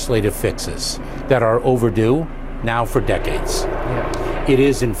legislative fixes that are overdue now for decades. Yeah. It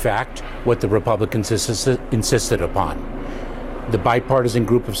is, in fact, what the Republicans insisted upon. The bipartisan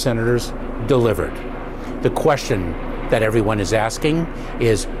group of senators delivered. The question that everyone is asking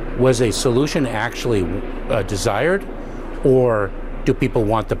is, was a solution actually desired, or do people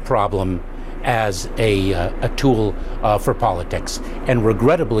want the problem as a tool for politics? And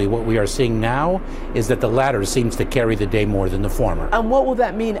regrettably, what we are seeing now is that the latter seems to carry the day more than the former. And what will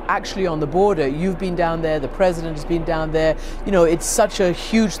that mean actually on the border? You've been down there, the president has been down there. It's such a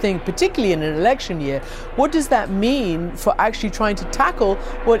huge thing, particularly in an election year. What does that mean for actually trying to tackle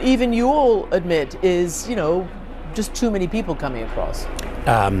what even you all admit is, just too many people coming across?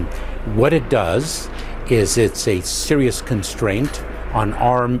 What it does is it's a serious constraint on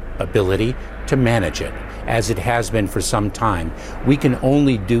our ability to manage it, as it has been for some time. We can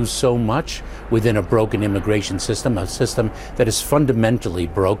only do so much within a broken immigration system, a system that is fundamentally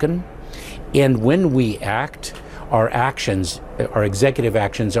broken. And when we act, our executive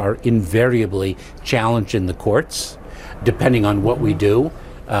actions are invariably challenged in the courts, depending on what we do.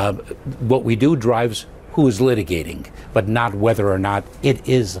 What we do drives who is litigating, but not whether or not it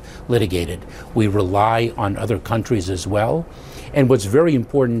is litigated. We rely on other countries as well. And what's very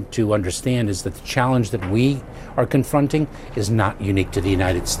important to understand is that the challenge that we are confronting is not unique to the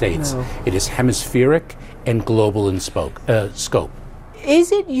United States. No. It is hemispheric and global in scope.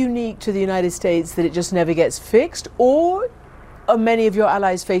 Is it unique to the United States that it just never gets fixed, or are many of your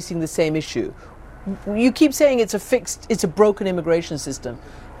allies facing the same issue? You keep saying it's a broken immigration system.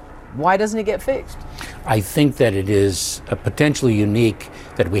 Why doesn't it get fixed? I think that it is potentially unique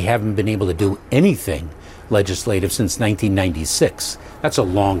that we haven't been able to do anything legislative since 1996. That's a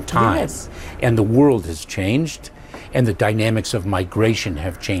long time. Yes. And the world has changed, and the dynamics of migration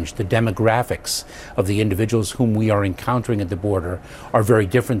have changed. The demographics of the individuals whom we are encountering at the border are very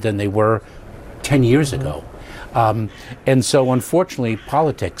different than they were 10 years ago. And so, unfortunately,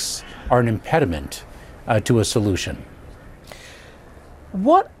 politics are an impediment to a solution.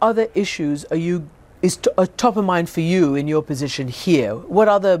 What other issues is top of mind for you in your position here? What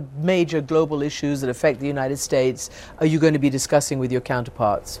other major global issues that affect the United States are you going to be discussing with your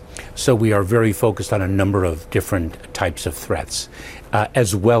counterparts? So we are very focused on a number of different types of threats,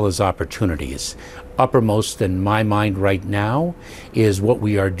 as well as opportunities. Uppermost in my mind right now is what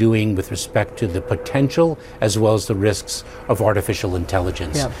we are doing with respect to the potential as well as the risks of artificial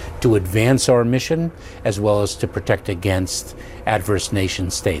intelligence to advance our mission as well as to protect against adverse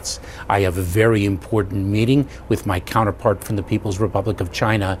nation states. I have a very important meeting with my counterpart from the People's Republic of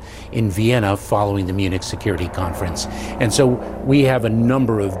China in Vienna following the Munich Security Conference. And so we have a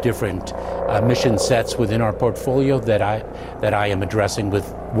number of different mission sets within our portfolio that I am addressing with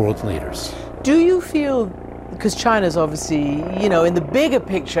world leaders. Do you feel because China's obviously, in the bigger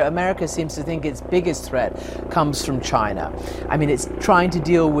picture, America seems to think its biggest threat comes from China. I mean, it's trying to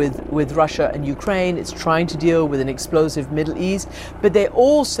deal with Russia and Ukraine, it's trying to deal with an explosive Middle East, but they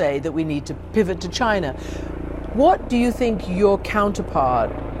all say that we need to pivot to China. What do you think your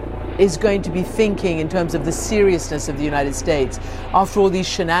counterpart is going to be thinking in terms of the seriousness of the United States after all these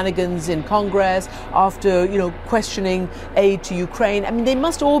shenanigans in Congress, after, questioning aid to Ukraine? I mean, they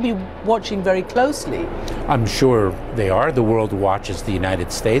must all be watching very closely. I'm sure they are. The world watches the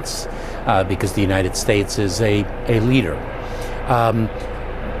United States because the United States is a leader.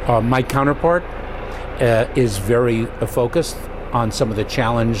 My counterpart is very focused on some of the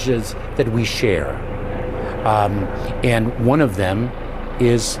challenges that we share. And one of them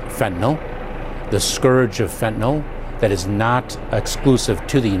is fentanyl, the scourge of fentanyl that is not exclusive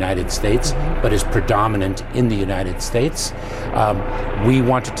to the United States, but is predominant in the United States. We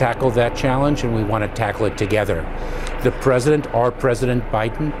want to tackle that challenge, and we want to tackle it together. Our President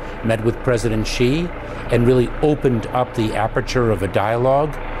Biden, met with President Xi and really opened up the aperture of a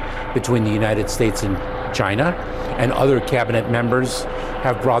dialogue between the United States and China, and other cabinet members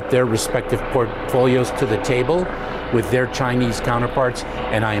have brought their respective portfolios to the table with their Chinese counterparts,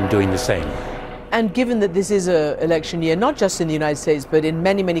 and I am doing the same. And given that this is an election year, not just in the United States, but in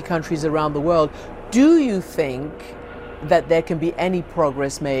many, many countries around the world, do you think that there can be any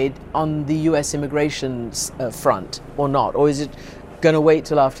progress made on the U.S. immigration front or not? Or is it going to wait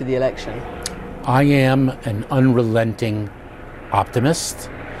till after the election? I am an unrelenting optimist,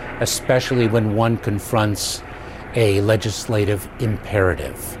 especially when one confronts a legislative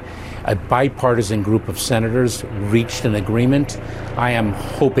imperative. A bipartisan group of senators reached an agreement. I am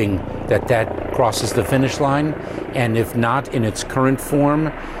hoping that crosses the finish line, and if not in its current form,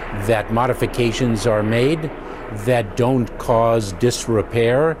 that modifications are made that don't cause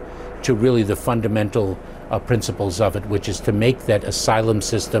disrepair to really the fundamental principles of it, which is to make that asylum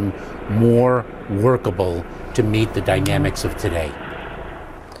system more workable to meet the dynamics of today.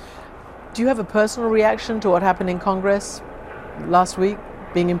 Do you have a personal reaction to what happened in Congress last week,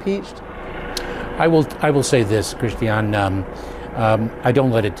 being impeached? I will say this, Christiane. I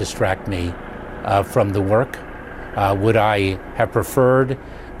don't let it distract me from the work. Would I have preferred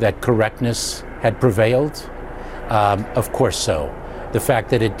that correctness had prevailed? Of course so. The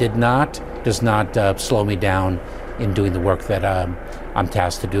fact that it did not does not slow me down in doing the work that I'm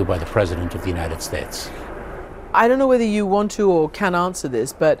tasked to do by the President of the United States. I don't know whether you want to or can answer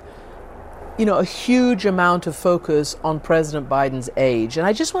this, but a huge amount of focus on President Biden's age. And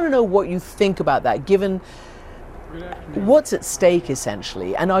I just want to know what you think about that, given what's at stake,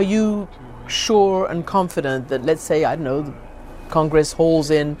 essentially. And are you sure and confident that, let's say, I don't know, Congress hauls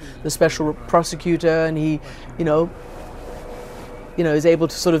in the special prosecutor and he, is able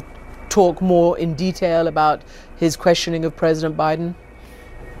to sort of talk more in detail about his questioning of President Biden?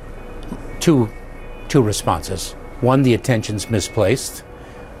 Two responses. One, the attention's misplaced.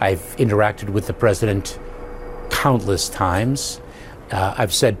 I've interacted with the president countless times.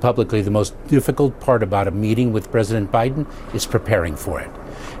 I've said publicly the most difficult part about a meeting with President Biden is preparing for it,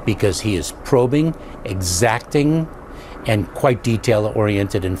 because he is probing, exacting, and quite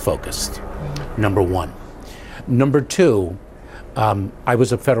detail-oriented and focused. Number one. Number two, I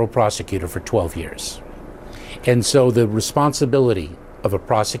was a federal prosecutor for 12 years. And so the responsibility of a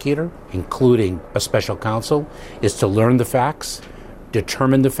prosecutor, including a special counsel, is to learn the facts,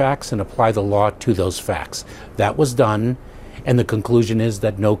 determine the facts, and apply the law to those facts. That was done, and the conclusion is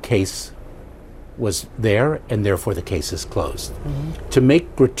that no case was there, and therefore the case is closed. Mm-hmm. To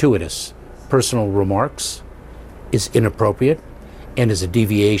make gratuitous personal remarks is inappropriate and is a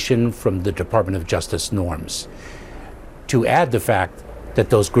deviation from the Department of Justice norms. To add the fact that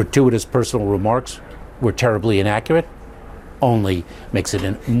those gratuitous personal remarks were terribly inaccurate only makes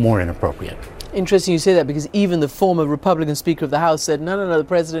it more inappropriate. Interesting you say that, because even the former Republican Speaker of the House said, no, the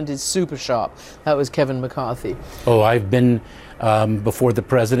president is super sharp. That was Kevin McCarthy. Oh, I've been before the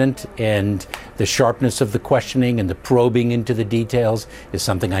president, and the sharpness of the questioning and the probing into the details is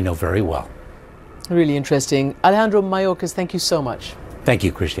something I know very well. Really interesting. Alejandro Mayorkas, thank you so much. Thank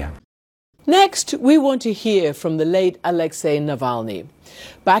you, Christiane. Next, we want to hear from the late Alexei Navalny.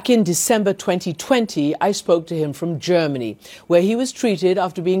 Back in December 2020, I spoke to him from Germany, where he was treated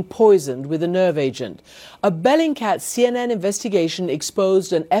after being poisoned with a nerve agent. A Bellingcat CNN investigation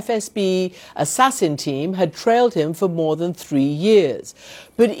exposed an FSB assassin team had trailed him for more than 3 years.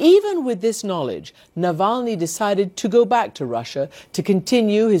 But even with this knowledge, Navalny decided to go back to Russia to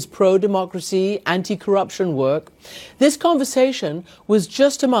continue his pro-democracy, anti-corruption work. This conversation was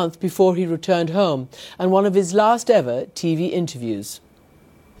just a month before he returned home, and one of his last ever TV interviews.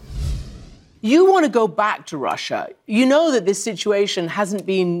 You want to go back to Russia. You know that this situation hasn't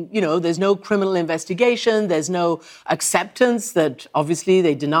been, there's no criminal investigation, there's no acceptance that obviously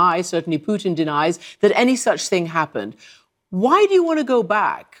they deny, certainly Putin denies, that any such thing happened. Why do you want to go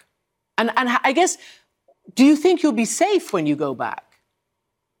back? And I guess, do you think you'll be safe when you go back?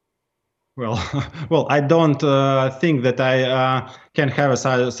 Well, I don't think that I can have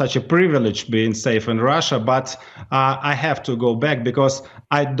such a privilege being safe in Russia, but I have to go back because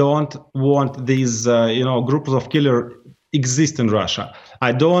I don't want these, groups of killers exist in Russia.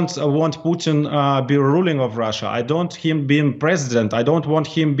 I don't want Putin be ruling of Russia. I don't want him being president. I don't want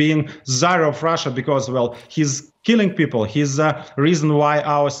him being Tsar of Russia because, he's killing people. He's the reason why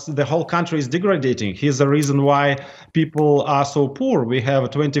the whole country is degrading. He's the reason why people are so poor. We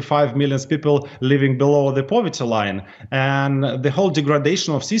have 25 million people living below the poverty line. And the whole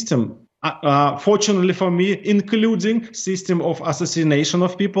degradation of system, fortunately for me, including system of assassination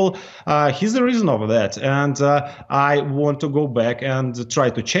of people, he's the reason of that. And I want to go back and try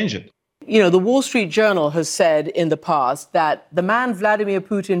to change it. The Wall Street Journal has said in the past that the man Vladimir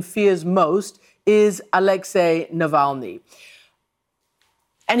Putin fears most is Alexei Navalny.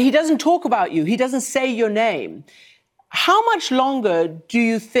 And he doesn't talk about you. He doesn't say your name. How much longer do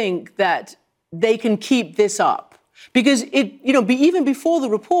you think that they can keep this up? Because even before the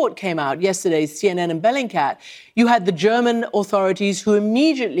report came out yesterday, CNN and Bellingcat, you had the German authorities who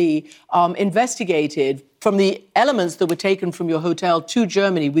immediately investigated from the elements that were taken from your hotel to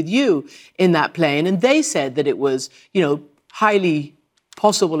Germany with you in that plane. And they said that it was, highly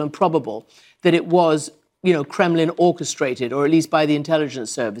possible and probable that it was, Kremlin orchestrated, or at least by the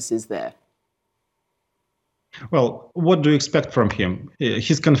intelligence services there. Well, what do you expect from him?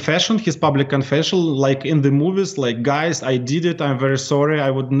 His confession, his public confession, like in the movies, like, guys, I did it, I'm very sorry, I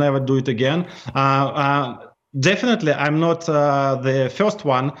would never do it again. Definitely, I'm not the first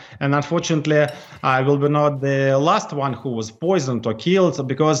one, and unfortunately, I will be not the last one who was poisoned or killed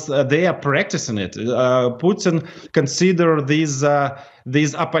because they are practicing it. Putin consider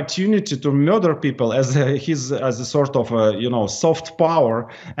this opportunity to murder people as a sort of soft power,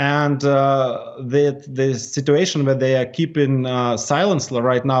 and the situation where they are keeping silence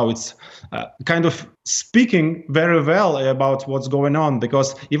right now, it's kind of speaking very well about what's going on,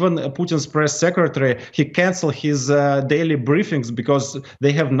 because even Putin's press secretary, he canceled his daily briefings because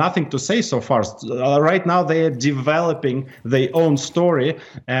they have nothing to say so far. Right now they are developing their own story,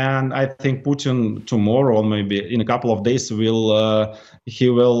 and I think Putin tomorrow, or maybe in a couple of days, will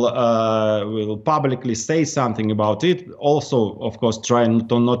publicly say something about it. Also, of course, trying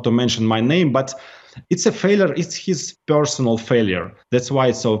not to mention my name, but it's a failure. It's his personal failure. That's why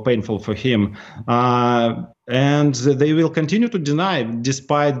it's so painful for him. And they will continue to deny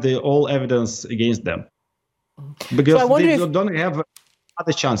despite all evidence against them. Because they don't have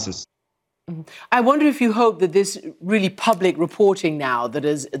other chances. I wonder if you hope that this really public reporting now that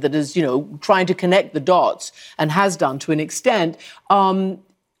is trying to connect the dots and has done to an extent,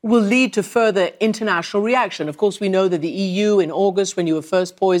 will lead to further international reaction. Of course, we know that the EU in August, when you were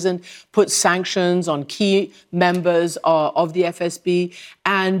first poisoned, put sanctions on key members of the FSB,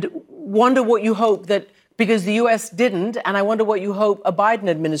 and wonder what you hope that, because the US didn't, and I wonder what you hope a Biden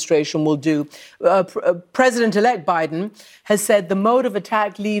administration will do. President-elect Biden has said the mode of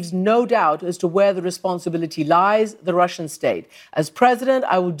attack leaves no doubt as to where the responsibility lies, the Russian state. As president,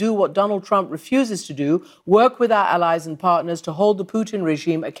 I will do what Donald Trump refuses to do, work with our allies and partners to hold the Putin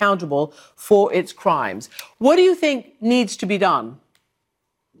regime accountable for its crimes. What do you think needs to be done?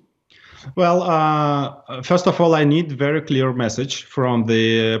 Well, first of all, I need very clear message from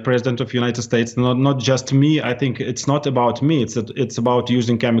the President of the United States, not just me. I think it's not about me. It's about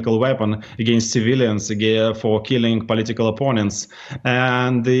using chemical weapon against civilians for killing political opponents.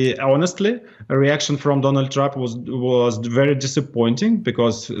 And honestly, a reaction from Donald Trump was very disappointing,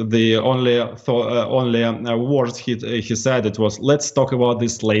 because the only words he said, it was, let's talk about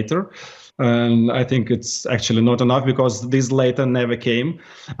this later. And I think it's actually not enough, because this later never came.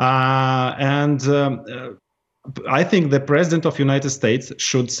 I think the President of the United States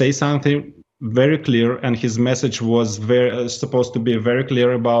should say something very clear, and his message was supposed to be very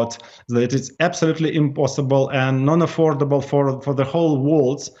clear about that it's absolutely impossible and non-affordable for the whole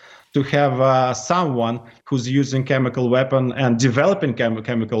world to have someone who's using chemical weapon and developing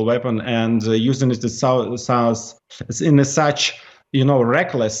chemical weapon and using it in a such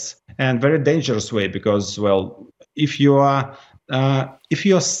reckless and very dangerous way. Because, well, if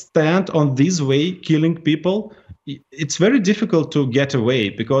you stand on this way, killing people, it's very difficult to get away,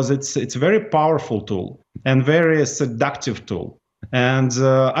 because it's a very powerful tool and very seductive tool. And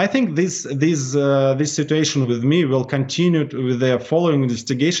I think this situation with me will continue with the following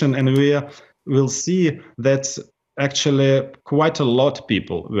investigation, and we we'll see that actually quite a lot of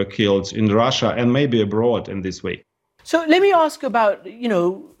people were killed in Russia and maybe abroad in this way. So let me ask about,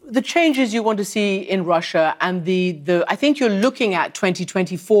 the changes you want to see in Russia and I think you're looking at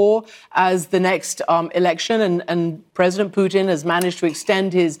 2024 as the next election, and President Putin has managed to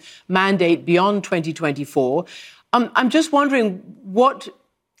extend his mandate beyond 2024. I'm just wondering what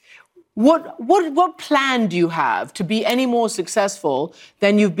plan do you have to be any more successful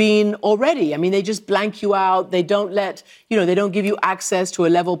than you've been already? I mean, they just blank you out. They don't they don't give you access to a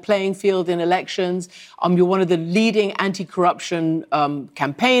level playing field in elections. You're one of the leading anti-corruption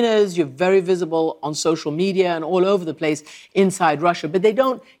campaigners. You're very visible on social media and all over the place inside Russia, but they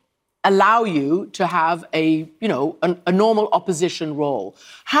don't allow you to have a normal opposition role.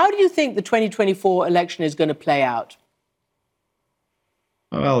 How do you think the 2024 election is going to play out?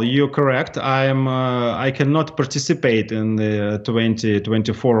 Well, you're correct. I cannot participate in the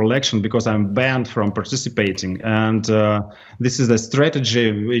 2024 election because I'm banned from participating. And this is a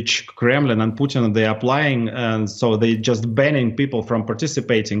strategy which Kremlin and Putin, they're applying. And so they just banning people from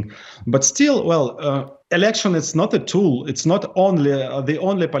participating. But still, election is not a tool. It's not only the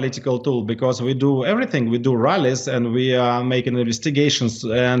only political tool, because we do everything. We do rallies and we are making investigations.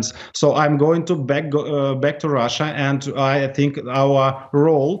 And so I'm going to back to Russia, and I think our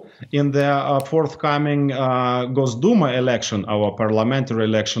role in the forthcoming Gosduma election, our parliamentary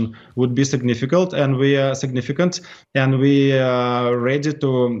election, would be significant, and we are ready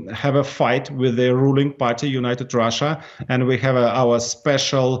to have a fight with the ruling party, United Russia, and we have our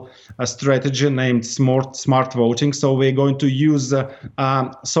special strategy named Smart Voting. So we're going to use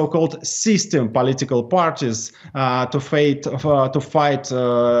so-called system political parties to fight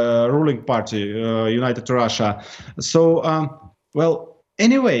ruling party, United Russia. So,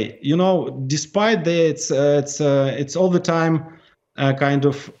 anyway, despite that, it's all the time a kind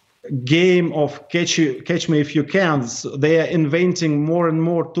of game of catch me if you can. So they are inventing more and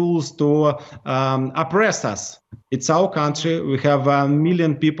more tools to oppress us. It's our country. We have 1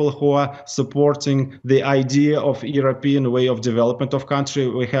 million people who are supporting the idea of European way of development of country.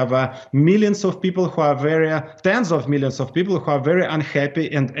 We have millions of people who are tens of millions of people who are very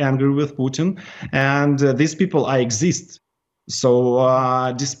unhappy and angry with Putin. And these people exist.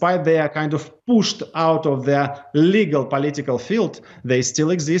 So despite they are kind of pushed out of their legal political field, they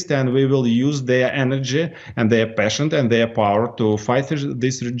still exist, and we will use their energy and their passion and their power to fight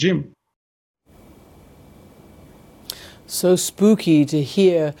this regime. So spooky to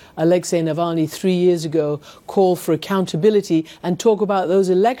hear Alexei Navalny 3 years ago call for accountability and talk about those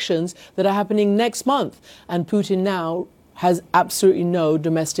elections that are happening next month. And Putin now has absolutely no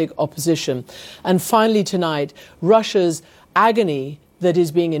domestic opposition. And finally tonight, Russia's agony that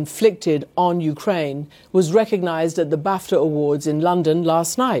is being inflicted on Ukraine was recognized at the BAFTA Awards in London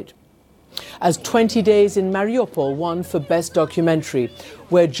last night, as 20 Days in Mariupol won for Best Documentary,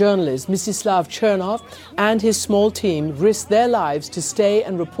 where journalist Mstislav Chernov and his small team risked their lives to stay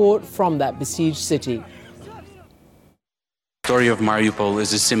and report from that besieged city. The story of Mariupol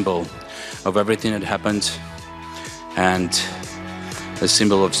is a symbol of everything that happened, and a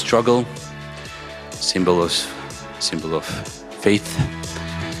symbol of struggle, symbol of faith.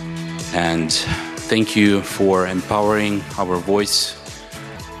 And thank you for empowering our voice.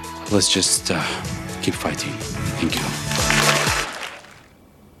 Let's just keep fighting. Thank you.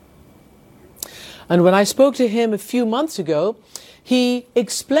 And when I spoke to him a few months ago, he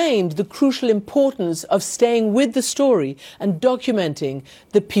explained the crucial importance of staying with the story and documenting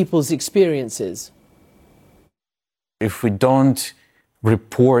the people's experiences. If we don't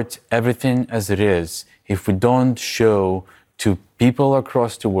report everything as it is, if we don't show to people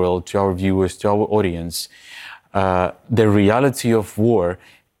across the world, to our viewers, to our audience, the reality of war,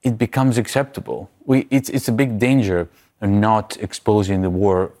 it becomes acceptable. It's a big danger in not exposing the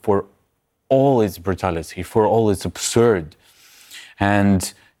war for all its brutality, for all its absurd.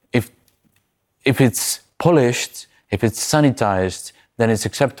 And if it's polished, if it's sanitized, then it's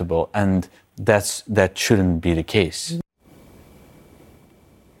acceptable, and that shouldn't be the case.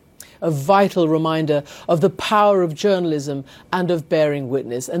 A vital reminder of the power of journalism and of bearing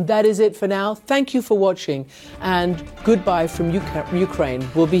witness. And that is it for now. Thank you for watching, and goodbye from Ukraine.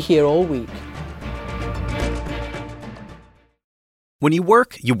 We'll be here all week. When you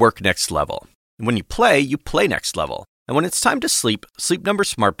work next level. And when you play next level. And when it's time to sleep, Sleep Number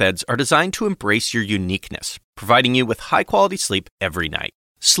smart beds are designed to embrace your uniqueness, providing you with high-quality sleep every night.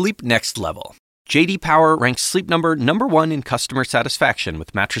 Sleep next level. J.D. Power ranks Sleep Number #1 in customer satisfaction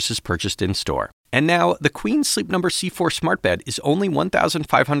with mattresses purchased in-store. And now, the Queen Sleep Number C4 smart bed is only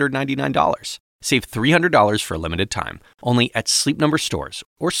 $1,599. Save $300 for a limited time, only at Sleep Number stores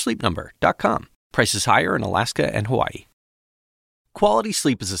or sleepnumber.com. Prices higher in Alaska and Hawaii. Quality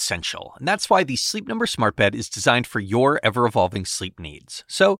sleep is essential, and that's why the Sleep Number Smart Bed is designed for your ever-evolving sleep needs.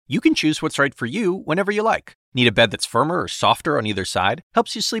 So you can choose what's right for you whenever you like. Need a bed that's firmer or softer on either side?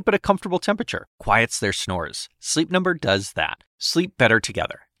 Helps you sleep at a comfortable temperature. Quiets their snores. Sleep Number does that. Sleep better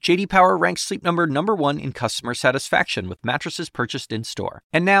together. J.D. Power ranks Sleep Number #1 in customer satisfaction with mattresses purchased in-store.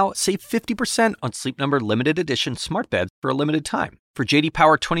 And now, save 50% on Sleep Number limited edition smart beds for a limited time. For J.D.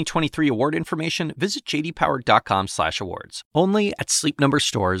 Power 2023 award information, visit jdpower.com/awards. Only at Sleep Number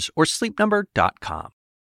stores or sleepnumber.com.